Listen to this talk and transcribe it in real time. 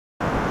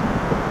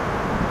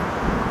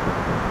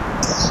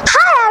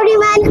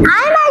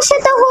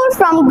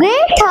from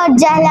grade 3rd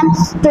Jahannam.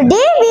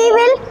 Today we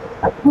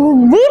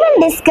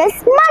will discuss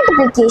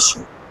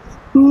multiplication.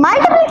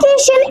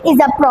 Multiplication is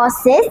a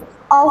process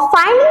of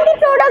finding the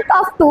product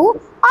of two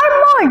or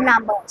more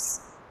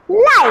numbers.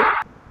 Like,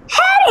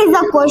 here is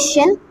a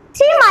question: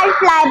 3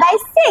 multiplied by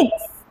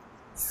 6.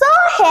 So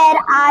here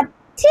are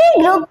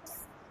 3 groups.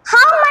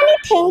 How many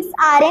things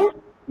are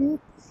in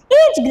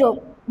each group?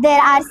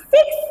 There are 6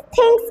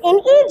 things in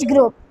each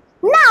group.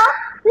 Now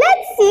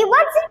let's see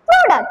what's in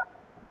product.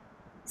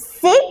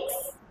 6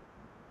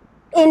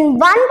 in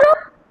one group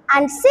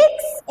and 6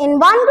 in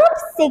one group,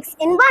 6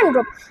 in one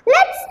group.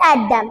 Let's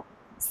add them.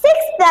 6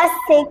 plus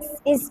 6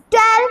 is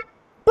 12,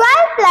 12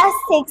 plus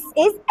 6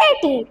 is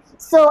 18.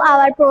 So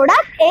our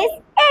product is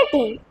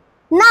 18.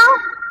 Now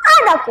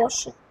other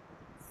question.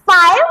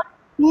 5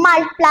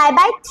 multiplied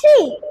by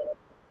 3.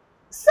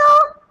 So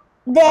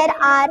there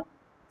are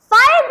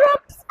 5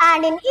 groups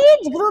and in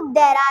each group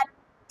there are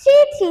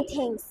 3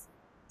 things.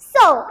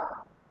 So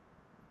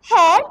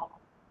here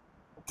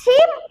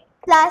 3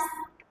 plus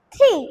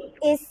 3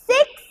 is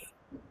 6,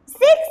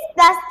 6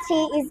 plus 3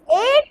 is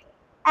 8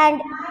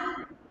 and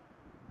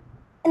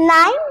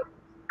 9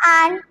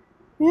 and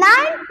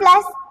 9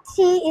 plus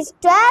 3 is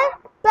 12,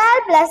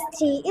 12 plus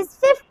 3 is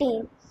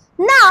 15.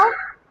 Now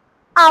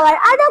our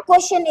other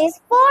question is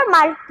 4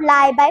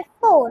 multiplied by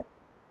 4.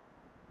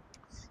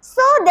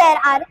 So there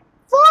are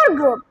 4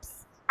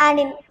 groups and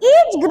in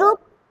each group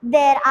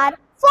there are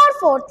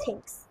 4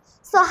 things.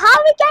 So how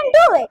we can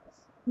do it?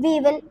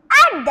 We will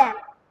add them.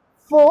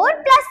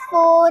 4 plus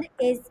 4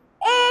 is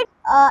 8,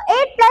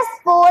 8 plus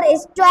 4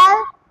 is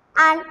 12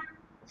 and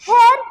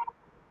here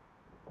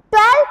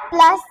 12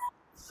 plus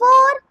 4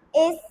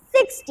 is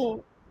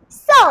 16.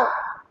 So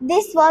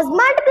this was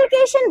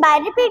multiplication by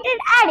repeated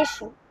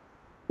addition.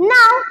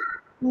 Now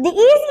the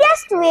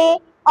easiest way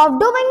of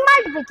doing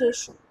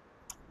multiplication.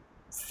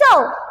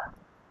 So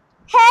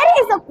here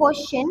is a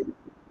question: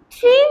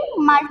 3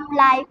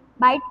 multiplied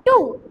by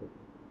 2.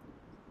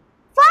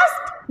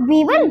 First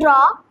we will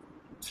draw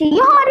 3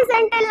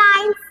 horizontal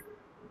lines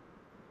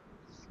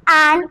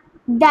and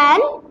then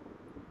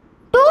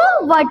 2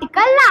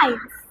 vertical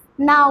lines.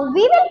 Now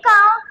we will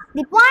count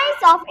the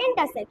points of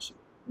intersection.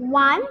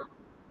 1,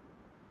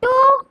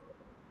 2,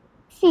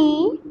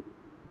 3,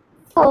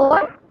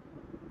 4,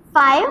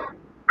 5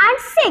 and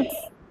 6.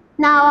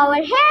 Now our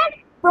head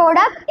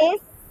product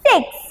is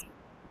 6.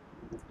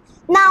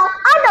 Now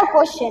other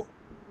question.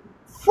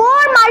 4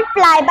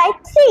 multiplied by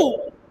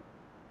 3.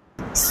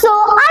 So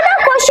other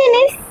question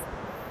is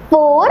 4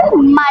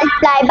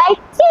 multiplied by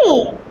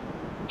 3.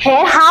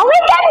 Here how we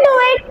can do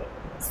it?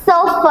 So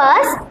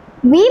first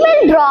we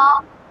will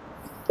draw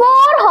 4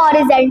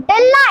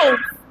 horizontal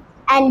lines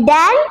and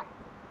then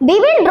we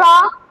will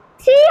draw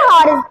 3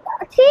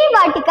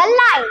 vertical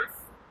lines.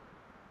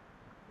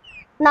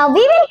 Now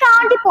we will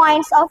count the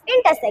points of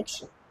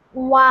intersection.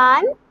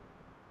 1,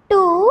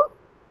 2,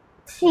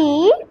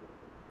 3,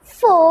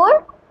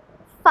 4,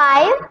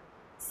 5,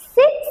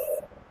 6,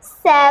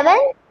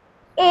 7,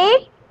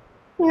 8,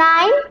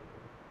 9,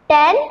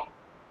 10,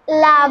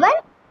 11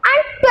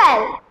 and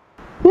 12.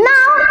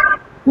 Now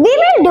we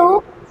will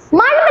do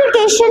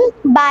multiplication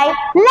by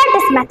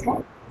lattice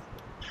method.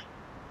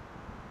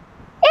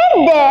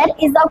 If there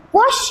is a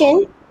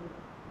question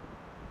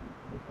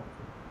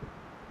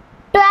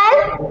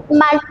 12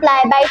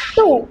 multiplied by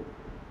 2.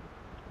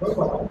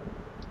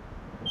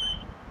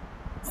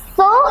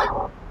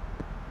 So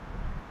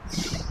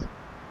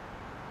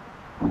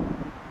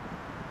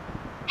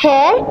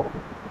here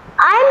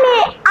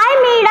I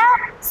made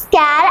a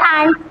square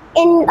and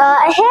in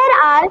here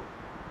are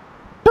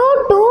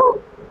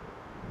 2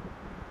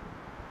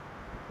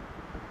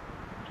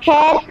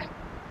 here.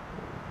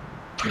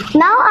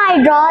 Now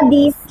I draw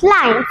these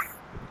lines.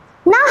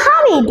 Now how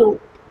we do?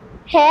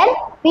 Here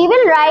we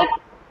will write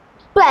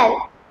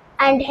 12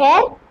 and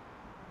here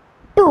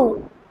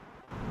 2.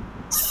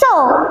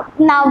 So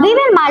now we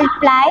will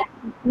multiply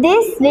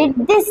this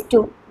with this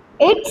 2.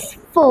 It's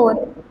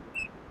 4.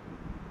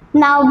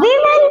 Now we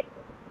will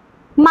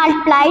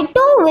multiply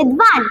 2 with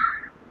 1.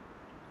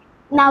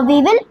 Now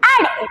we will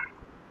add it.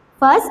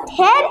 First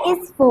here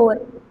is 4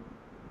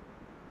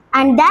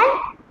 and then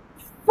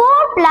 4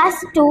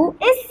 plus 2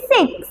 is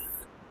 6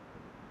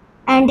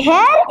 and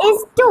here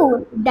is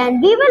 2. Then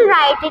we will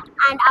write it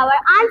and our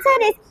answer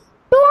is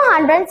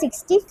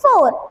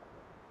 264.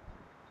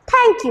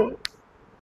 Thank you.